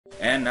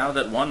And now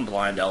that one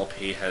blind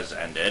LP has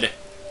ended,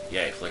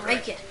 yay, flickering.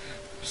 Break it.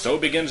 So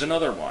begins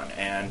another one,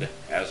 and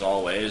as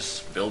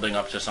always, building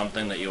up to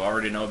something that you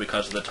already know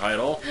because of the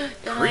title,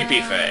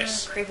 Creepy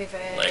Face. Creepy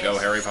Face. Lego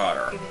Harry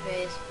Potter. Creepy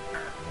Face.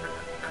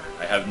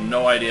 I have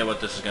no idea what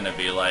this is going to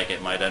be like.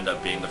 It might end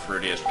up being the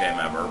fruitiest game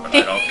ever, but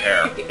I don't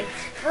care. It's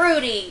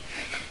fruity.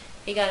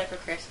 He got it for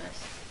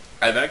Christmas.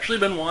 I've actually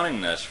been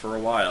wanting this for a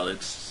while.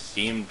 It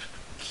seemed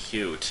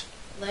cute.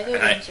 Lego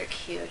games are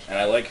cute. And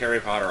I like Harry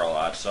Potter a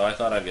lot, so I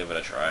thought I'd give it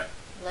a try.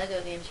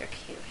 Lego games are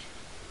cute.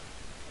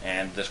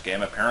 And this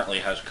game apparently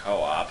has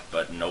co-op,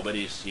 but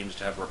nobody seems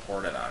to have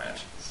reported on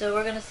it. So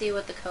we're going to see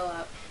what the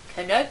co-op...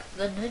 Connect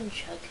the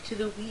nunchuck to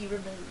the Wii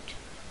remote.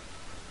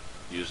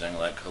 Using,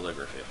 like,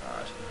 calligraphy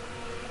font.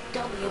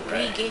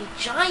 WB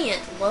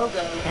giant logo.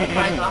 Oh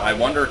my god. I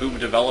wonder who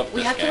developed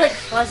We this have game. to, like,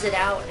 fuzz it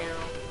out now.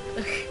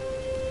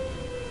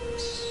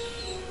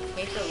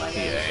 Maybe the Legos.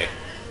 Yay.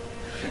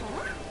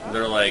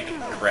 They're, like,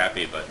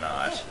 crappy, but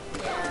not.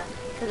 Yeah,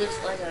 because it's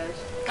Legos.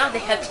 God, they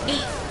have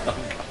teeth. Oh,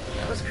 God.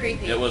 That was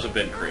creepy. It was a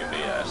bit creepy,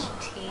 yes.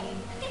 T.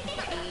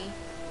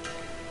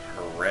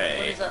 Hooray.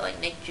 What is that, like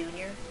Nick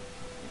Jr.?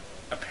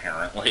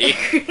 Apparently.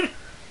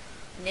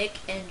 Nick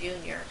and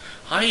Jr.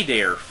 Hi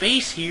there,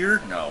 Face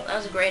here. No. That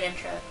was a great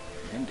intro.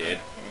 Indeed.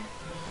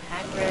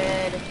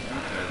 Hagrid.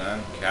 Okay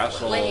then.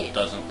 Castle Wait.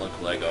 doesn't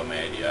look Lego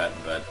made yet,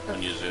 but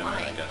when you zoom in, I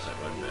flying. guess it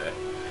would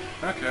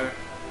be. Okay.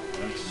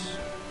 Let's...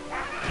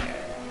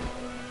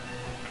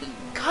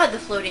 God, the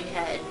floating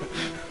head.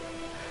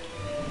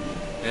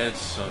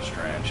 It's so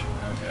strange.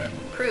 Okay.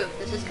 Proof.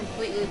 This is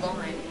completely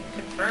blind.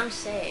 Confirm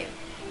save.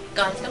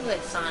 God, it's gonna be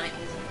like Sonic.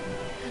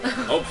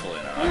 Hopefully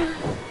not.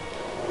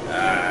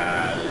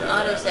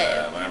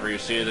 Autosave. Whenever you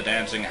see the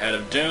dancing head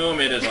of doom,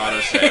 it is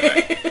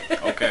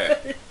autosaving.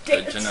 Okay.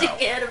 Good to Dancing know.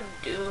 head of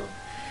doom.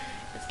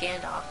 It's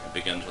Gandalf. It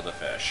begins with a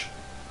fish.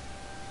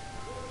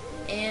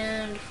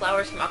 And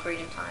flowers from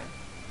Ocarina of Time.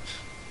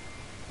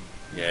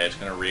 Yeah, it's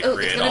gonna Oh,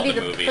 recreate it's gonna all be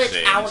the the movie put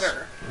scenes.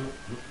 outer.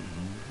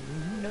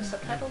 No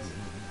subtitles?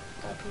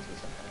 God, please be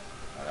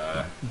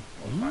subtitles.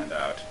 We'll find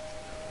out.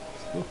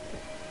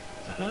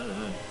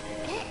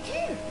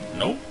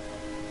 Nope.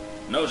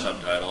 No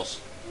subtitles.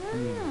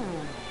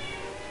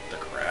 The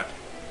crap.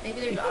 Maybe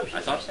there's options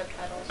I thought- for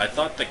subtitles. I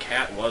thought the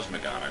cat was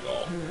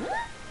McGonagall.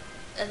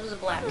 That was a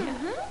black cat.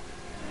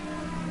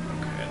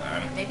 Okay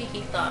then. Maybe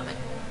he thought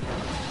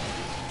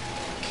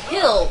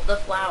kill the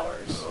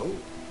flowers.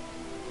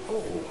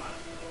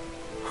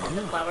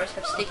 The flowers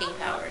have sticking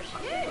powers.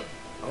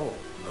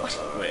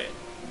 Wait.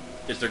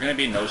 Is there gonna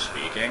be no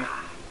speaking?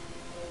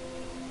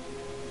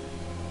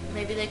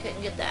 Maybe they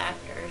couldn't get the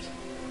actors.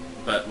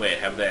 But wait,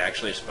 have they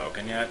actually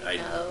spoken yet?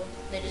 No,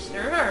 they just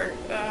That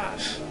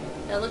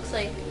looks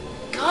like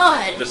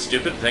God. The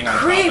stupid thing on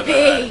top of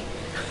Creepy. that.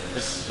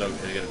 This is so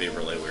gonna be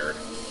really weird.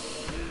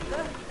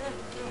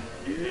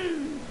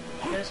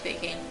 No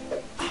speaking.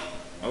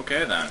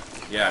 Okay then.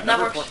 Yeah, I've That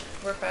never works.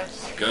 Refresh.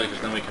 Good,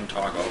 because then we can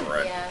talk over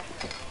it. Yeah.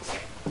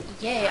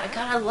 Yay!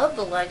 I love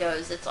the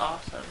Legos. It's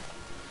awesome.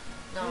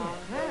 No,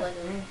 the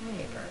Lego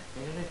paper.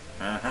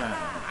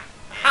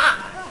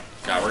 Ha!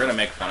 God, we're gonna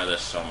make fun of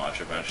this so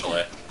much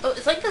eventually. Oh,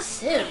 it's like The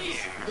Sims.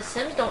 The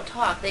Sims don't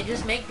talk. They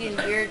just make these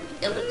weird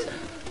ellipses.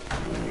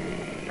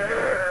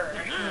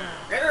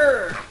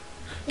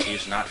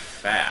 He's not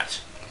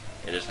fat.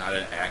 It is not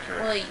an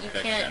accurate Well, you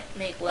depiction. can't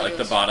make Legos Like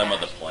the bottom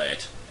of the fat.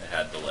 plate. It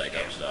had the Lego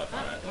stuff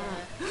on it.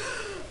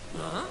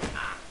 Yeah.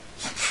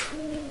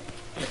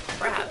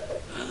 Crap.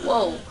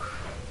 Whoa.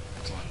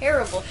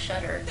 Terrible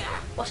shutter.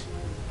 What?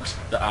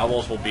 The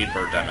owls will beat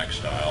Birdemic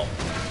style.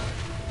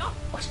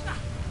 What?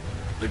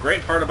 The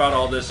great part about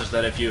all this is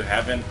that if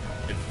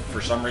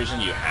for some reason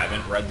you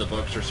haven't read the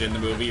books or seen the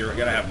movie, you're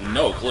gonna have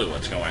no clue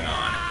what's going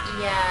on.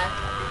 Yeah.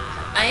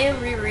 I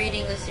am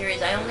rereading the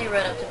series. I only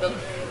read up to book...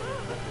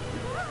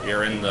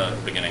 You're in the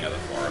beginning of the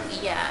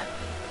fourth. Yeah.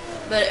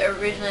 But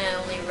originally I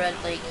only read,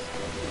 like...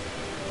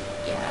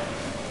 Yeah.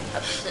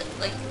 Up to,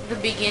 like, the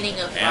beginning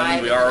of 5.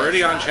 And we are then I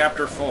already on stopped.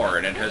 chapter 4,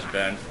 and it has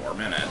been 4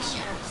 minutes.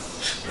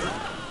 Yes.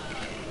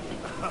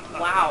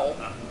 Wow.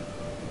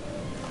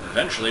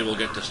 Eventually we'll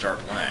get to start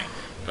playing.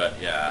 But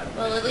yeah,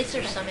 Well, at least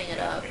they're summing it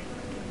up.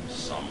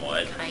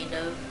 somewhat. Kind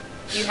of.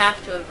 You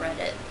have to have read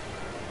it.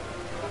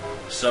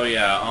 So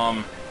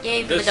yeah,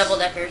 Yay for the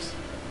double-deckers.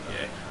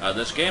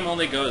 this game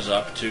only goes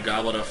up to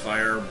Goblet of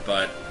Fire,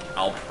 but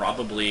I'll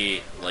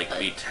probably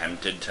be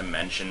tempted to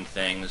mention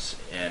things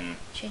in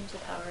Change the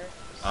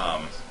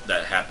power.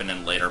 that happen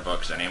in later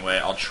books anyway.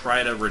 I'll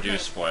try to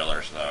reduce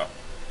spoilers though.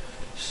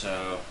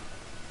 So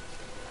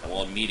I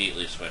will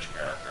immediately switch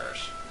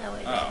characters. That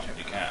way. Oh,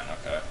 you can.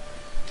 Okay.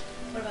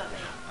 What about me?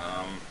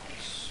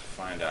 Let's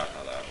find out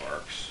how that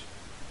works.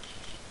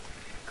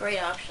 Great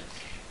options.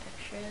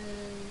 Extras.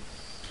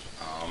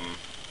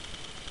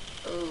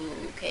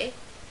 Okay.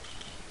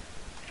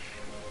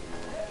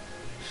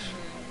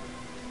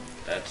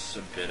 That's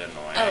a bit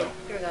annoying. Oh,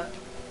 here we go.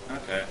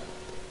 Okay.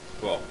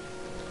 Cool.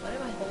 What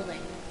am I holding?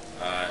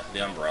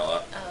 The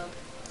umbrella.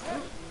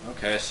 Oh.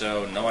 Okay,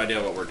 so no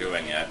idea what we're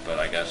doing yet, but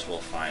I guess we'll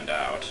find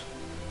out.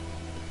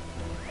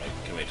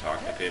 Can we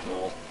talk to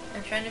people.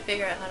 I'm trying to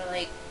figure out how to,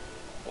 like...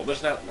 What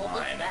was that What was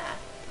line? that?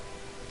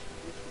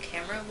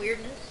 Camera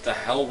weirdness? The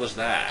hell was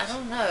that? I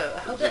don't know. I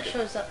hope that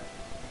shows up.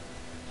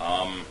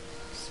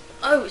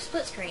 Oh,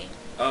 split screen.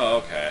 Oh,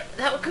 okay.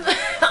 That would...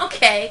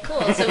 Okay,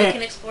 cool. So we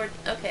can explore...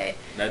 Okay.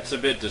 That's a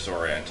bit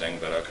disorienting,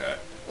 but okay.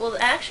 Well,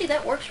 actually,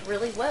 that works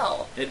really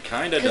well. It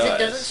kind of does. Because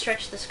it doesn't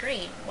stretch the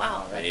screen.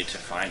 Wow. I need to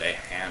find a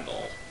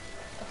handle.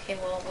 Okay,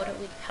 well,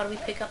 how do we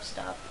pick up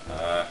stuff?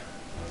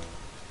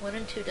 1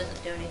 and 2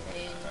 doesn't do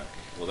anything. Okay.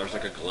 Well, there's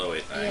like a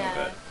glowy thing, Yeah.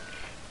 but...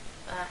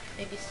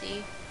 Maybe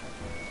C?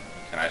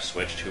 Can I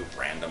switch to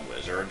random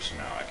wizards?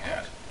 No, I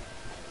can't.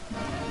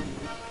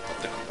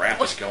 What the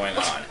crap is going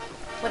on?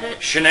 What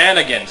did...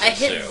 Shenanigans I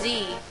hit ensue.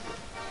 Z.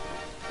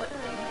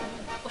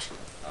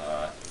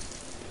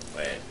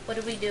 Wait. What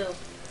did we do?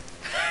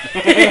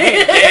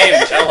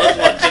 Game, tell us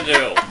what to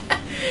do.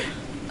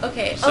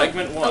 Okay.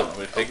 Segment 1,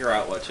 we figure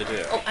out what to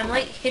do. Oh, I'm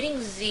like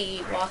hitting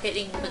Z while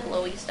hitting the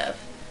glowy stuff.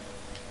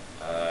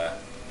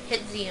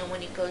 Hit Z and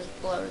when it glows.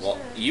 Well,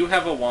 you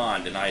have a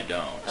wand and I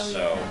don't, Oh,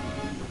 so...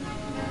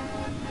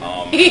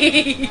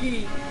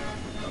 yeah.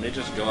 Let me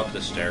just go up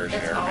the stairs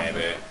That's here, awful.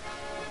 maybe.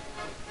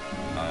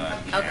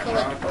 I'll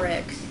collect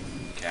bricks.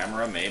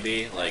 Camera,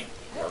 maybe? Like,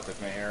 work with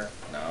me here?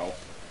 No.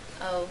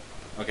 Oh.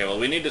 Okay, well,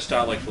 we need to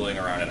stop, like, fooling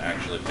around and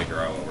actually figure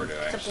out what we're doing.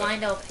 It's a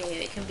blind LP.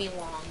 It can be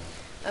long.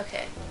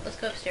 Okay, let's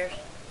go upstairs.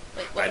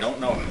 Wait, what? I don't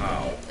know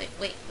how. Wait.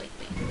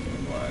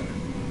 What?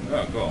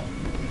 Oh, cool.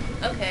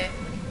 Okay.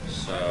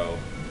 So...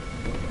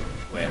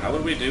 Wait, how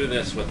would we do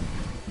this with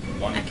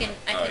one... I can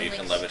you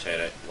can levitate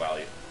it while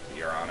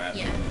you're on it?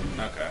 Yeah.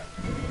 Okay.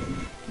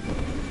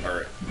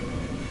 Or...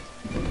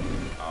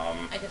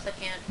 I guess I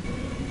can't.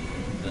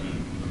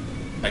 Then...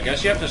 I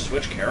guess you have to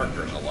switch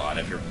characters a lot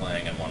if you're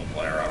playing in one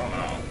player. I don't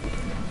know.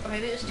 Or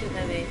maybe it was too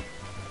heavy.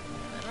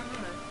 I don't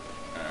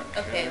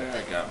know. Okay,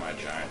 I got my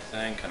giant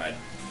thing. Can I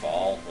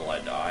fall? Will I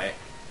die?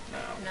 No.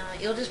 No,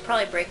 you'll just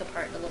probably break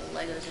apart the little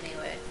Legos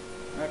anyway.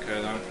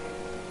 Okay, then.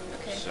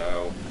 Okay.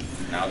 So,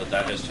 now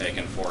that has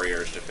taken 4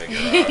 years to figure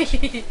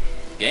out,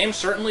 game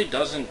certainly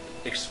doesn't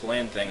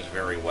explain things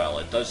very well.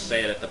 It does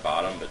say it at the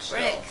bottom, but still.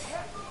 Bricks.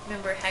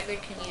 Remember,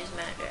 Hagrid can use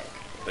magic.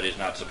 But he's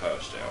not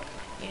supposed to.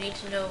 You need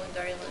to know when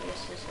Guardian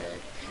Leviosa said...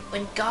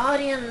 When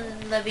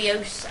Guardian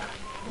Leviosa...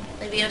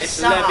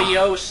 It's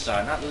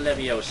Leviosa, not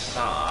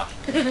Leviosa.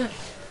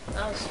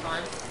 That was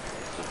fun.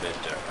 It's a bit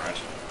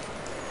different.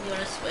 You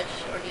want to switch,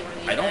 or do you want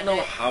to use I don't know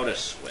magic? how to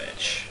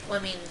switch. Well,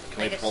 I mean,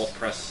 Can we both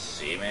press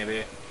C,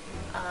 maybe?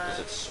 Does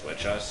it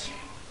switch us?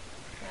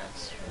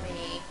 That's for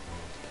me.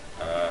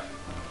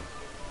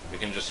 We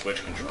can just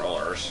switch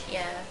controllers.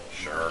 Yeah.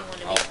 Sure.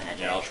 You want to be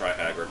magic. Yeah, I'll try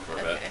Hagrid for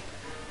a bit. Okay.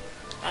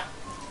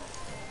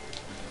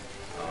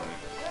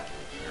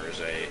 There is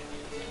a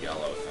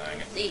yellow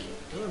thing. Z.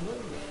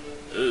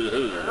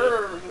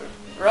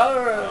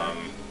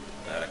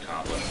 That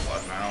accomplished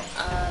what now?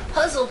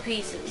 Puzzle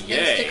pieces. Things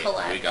Yay! to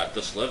collect. We got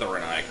the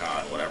Slytherin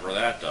icon, whatever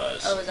that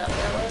does. Oh, is that what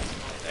that was?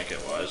 I think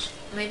it was.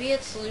 Maybe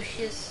it's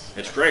Lucius.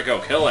 It's Draco,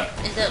 kill him!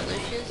 Is that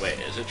Lucius? Wait,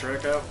 is it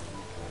Draco?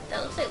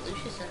 That looks like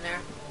Lucius in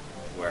there.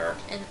 Where?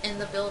 In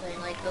the building,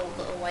 like the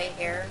little white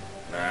hair.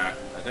 Nah,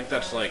 I think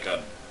that's like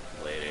a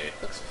lady.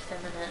 Looks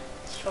feminine.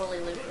 It's totally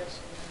Lucius.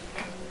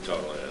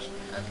 Totally is.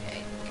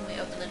 Okay, can we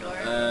open the door?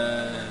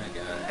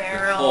 God.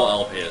 Barrel. The whole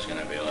LP is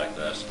gonna be like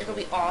this. It'll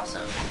be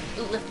awesome.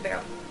 Ooh, lift the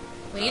barrel.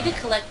 We need to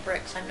collect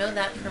bricks. I know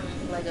that from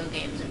Lego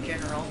games in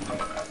general.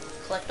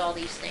 Collect all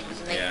these things,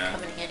 and they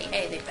come in handy.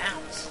 Hey, they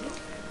bounce.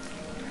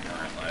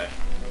 Apparently.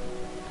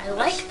 I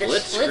like the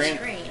split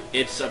screen.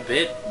 It's a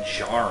bit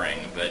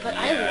jarring, but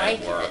I yeah,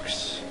 like it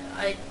works.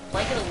 I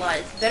like it a lot.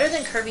 It's better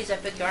than Kirby's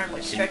Epic Yarn,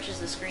 which stretches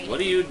the screen. What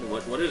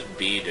does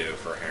B do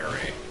for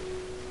Harry?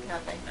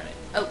 Nothing.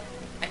 Oh,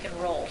 I can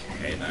roll.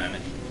 Okay then.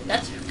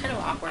 That's kind of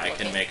awkward. I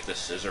looking. can make the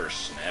scissors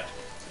snip.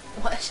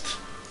 What?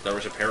 There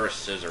was a pair of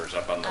scissors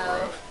up on the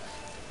roof.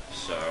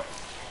 So.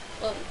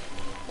 Whoa.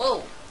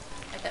 Whoa.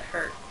 I got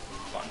hurt.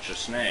 Bunch of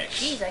snakes.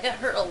 Jeez, I got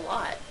hurt a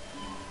lot.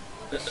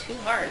 2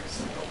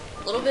 hearts.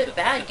 A little bit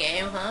bad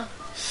game, huh?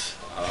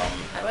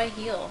 How do I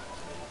heal?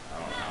 I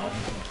don't know.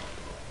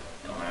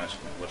 Don't ask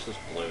me. What's this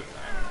blue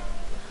thing?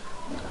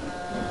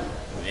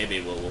 Maybe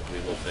we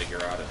will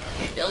figure out it.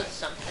 Build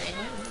something.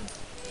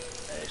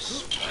 A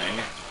spring.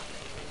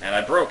 And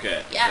I broke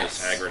it. Yes.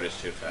 Because Hagrid is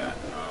too fat.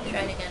 Try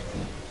it again.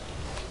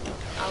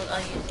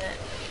 I'll use it.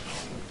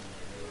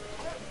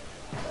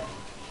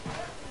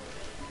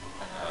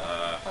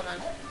 Hold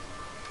on.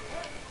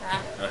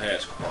 Ah, Oh, hey,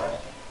 it's Quirrell.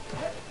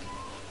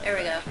 there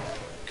we go.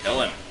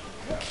 Kill him.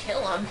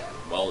 Kill him.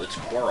 Well, it's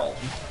Quirrell.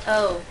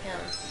 Oh, him.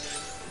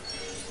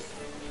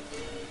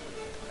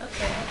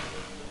 Okay.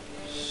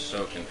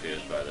 So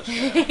confused by this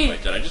game.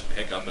 Wait, did I just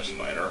pick up a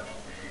spider?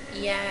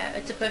 Yeah,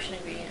 it's a potion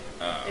ingredient.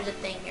 Oh. There's a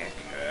thing here.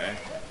 Okay.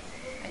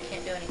 I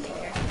can't do anything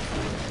here.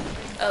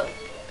 Oh,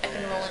 I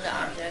can roll into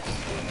objects.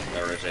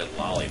 There is a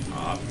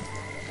lollipop.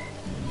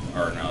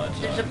 Or no, that's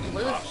There's a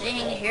blue popsicle.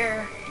 thing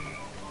here.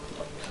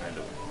 What kind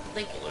of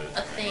Like blue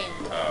a thing.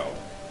 Oh.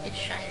 It's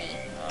shiny.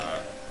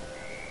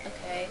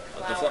 Okay,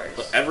 Put flowers.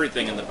 put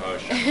everything in the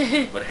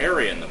potion. Put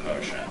Harry in the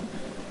potion.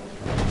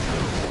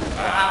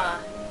 Ah.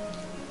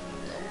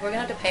 We're gonna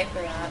have to pay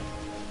for that.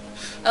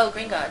 Oh,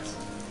 green gods.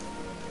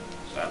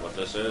 Is that what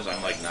this is?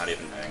 I'm like not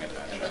even paying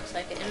attention. It looks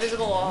like it.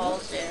 Invisible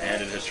walls, dude.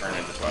 And it has turned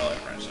into Twilight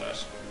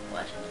Princess.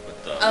 What?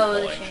 With the Oh, the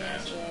bowling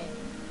chains, chain. yay.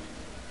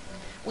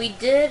 We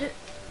did...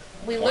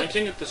 We looked...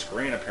 Pointing at the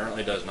screen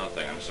apparently does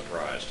nothing. I'm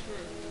surprised.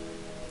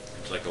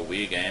 It's like a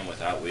Wii game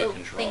without Wii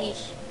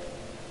controls.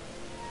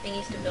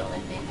 Thingies to build, I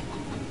think.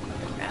 What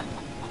the crap?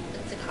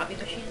 It's a copy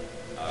machine?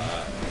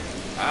 Ah!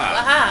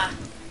 Aha!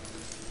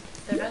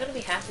 They're not gonna be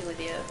happy with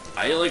you.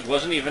 I like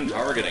wasn't even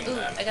targeting Ooh,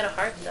 them. I got a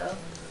heart though.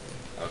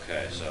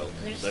 Okay, so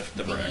There's lift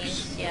the thingies,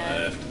 bricks. yeah.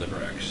 Lift the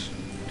bricks.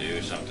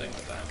 Do something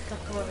with them.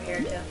 Come over here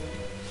too.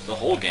 Is the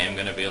whole game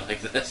gonna be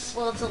like this?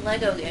 Well, it's a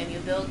Lego game. You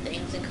build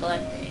things and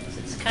collect things.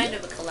 It's kind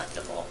of a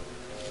collectible,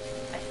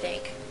 I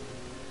think.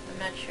 I'm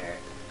not sure.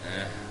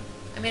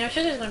 I mean, I'm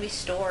sure there's going to be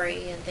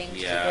story and things to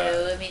do.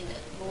 I mean,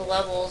 the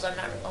levels, I'm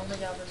not... Only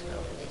goblins go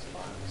over these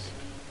blocks.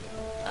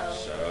 Oh.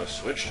 So,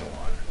 switch to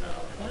one. No.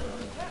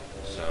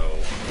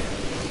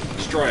 So,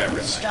 destroy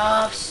everything.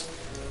 Stuffs!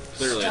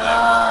 Clearly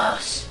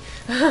Stuffs!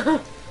 I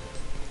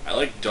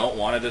like don't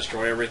want to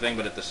destroy everything,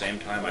 but at the same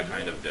time I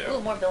kind of do. Ooh,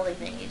 more building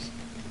thingies.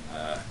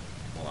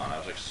 Hold on, I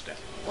was like,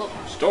 Whoa.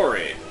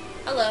 story!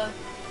 Hello.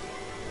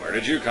 Where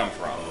did you come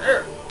from?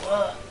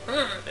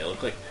 They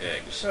look like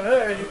pigs.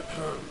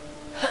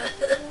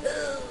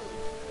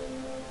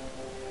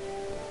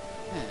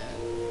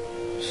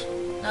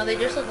 No, they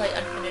just look like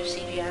unfinished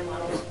CGI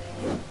models.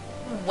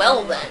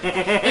 Well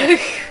then.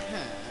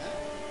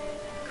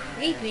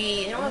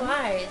 Creepy. They don't have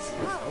eyes.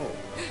 Oh.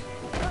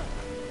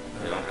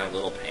 They don't have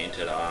little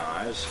painted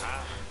eyes.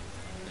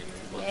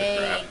 What the Yay,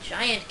 crap?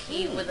 giant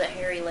key with a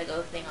hairy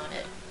Lego thing on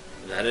it.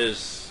 That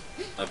is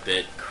a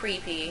bit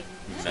Creepy.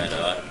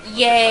 meta.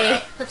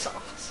 Yay! That's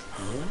awesome.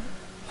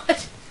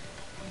 What?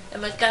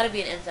 It's gotta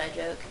be an inside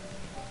joke.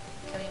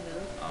 Can we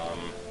move? Oh.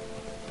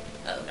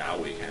 Now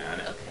we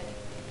can. Okay.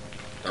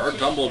 There are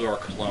Dumbledore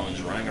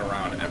clones running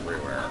around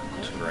everywhere.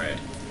 It's great.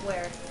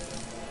 Where?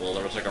 Well,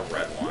 there was like a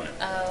red one.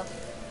 Oh.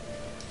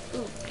 Ooh,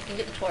 you can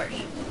get the torch.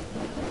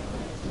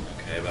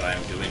 Okay, but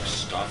I'm doing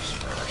stuffs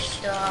first.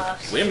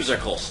 Stuffs.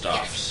 Whimsical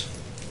stuffs.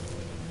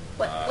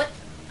 What? What?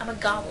 I'm a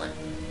goblin.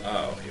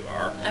 Oh, you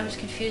are? I was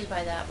confused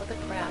by that. What the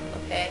crap?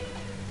 Okay.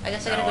 I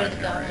guess I gotta Now go to I'm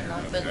the goblin Harry.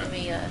 loft, but let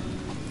me,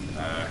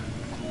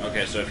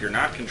 Okay, so if you're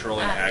not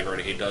controlling aggro,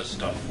 he does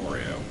stuff for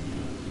you.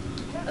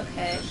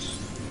 Okay.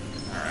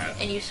 Alright.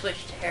 And you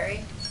switch to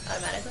Harry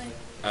automatically?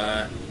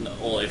 No,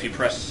 well, if you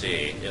press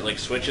C, it like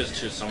switches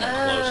to someone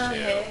close to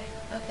you. Okay.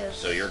 Okay.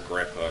 So you're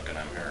Grip Hook and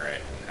I'm Harry.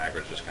 And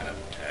Hagrid's just kind of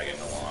tagging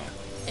along.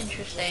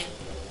 Interesting.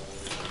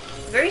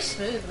 Very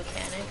smooth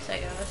mechanics, I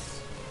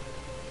guess.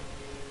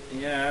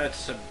 Yeah,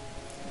 it's a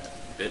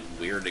bit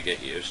weird to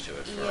get used to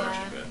at first,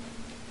 Yeah. but...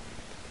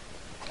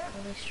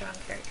 Only strong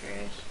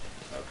characters.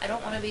 Okay. I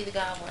don't want to be the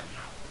goblin.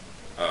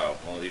 Oh,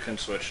 well, you can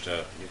switch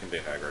to... You can be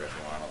Hagrid if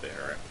you want, I'll be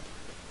Harry.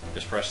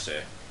 Just press C.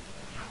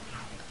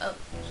 Oh.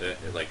 See?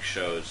 It like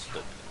shows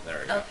the...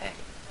 There you go. Okay.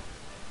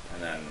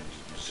 And then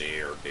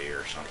Z or B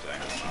or something, I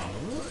don't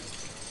know.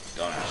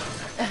 Don't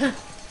ask me.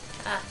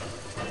 Ah.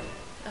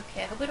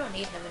 Okay, I hope we don't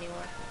need him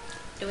anymore.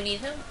 Do we need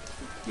him?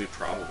 We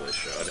probably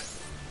should.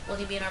 Will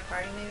he be in our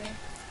party maybe?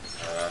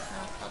 No,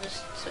 I'll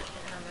just switch to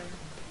him and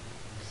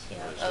see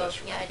What is how... Oh,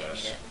 this yeah, I do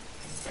rhombus? need it.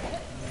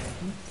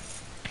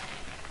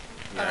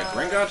 Yeah,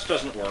 Gringotts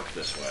doesn't work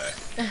this way.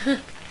 Okay,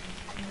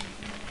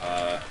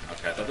 I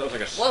thought that was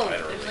like a Whoa,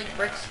 spider. there's like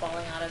bricks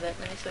falling out of it.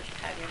 Let me switch to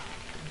Hagrid.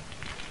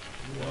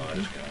 What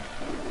is going on?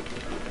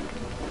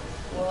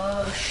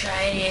 Whoa,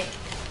 shiny.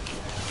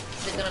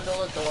 Is it gonna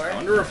build a door? I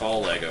wonder if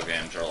all Lego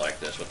games are like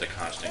this with the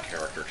constant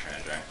character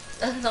changing.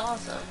 That's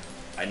awesome.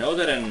 I know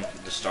that in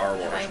the Star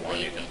Wars Am I one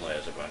you waving? can play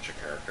as a bunch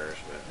of characters,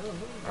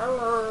 but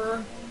Arr.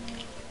 what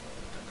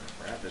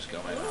the crap is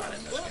going on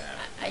in this game?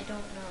 I don't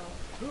know.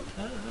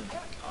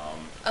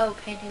 Oh,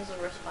 paintings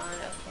will respond,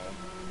 okay.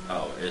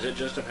 Oh, is it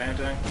just a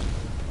painting?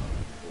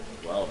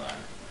 Well then.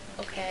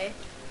 Okay.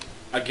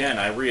 Again,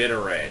 I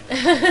reiterate.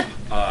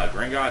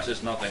 Gringotts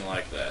is nothing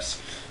like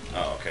this.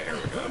 Oh, okay, here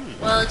we go.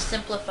 Well, it's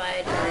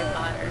simplified Harry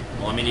Potter.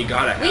 Well, I mean, you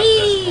gotta have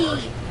Whee! this part.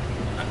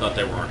 I thought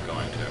they weren't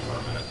going to for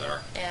a minute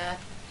there. Yeah.